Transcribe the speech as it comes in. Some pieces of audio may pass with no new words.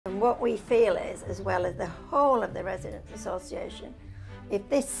And what we feel is, as well as the whole of the Residents Association, if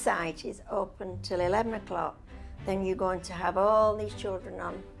this site is open till 11 o'clock, then you're going to have all these children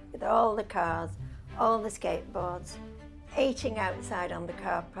on with all the cars, all the skateboards, eating outside on the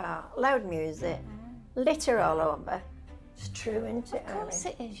car park, loud music, litter all over. It's true, isn't it, Of course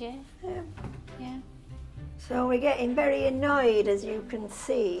it is, yeah. Yeah. So we're getting very annoyed, as you can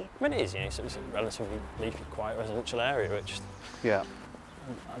see. I mean, it is, you know, it's a relatively leafy, quiet residential area, which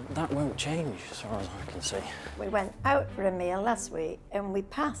that won't change as far as I can see. We went out for a meal last week and we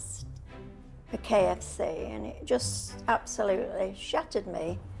passed a KFC and it just absolutely shattered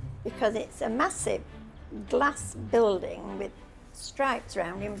me because it's a massive glass building with stripes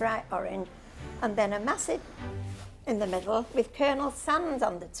round in bright orange and then a massive in the middle with Colonel Sanders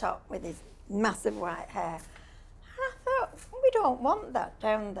on the top with his massive white hair. And I thought, we don't want that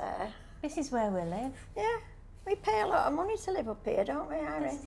down there. This is where we live. Yeah, we pay a lot of money to live up here, don't we, Iris?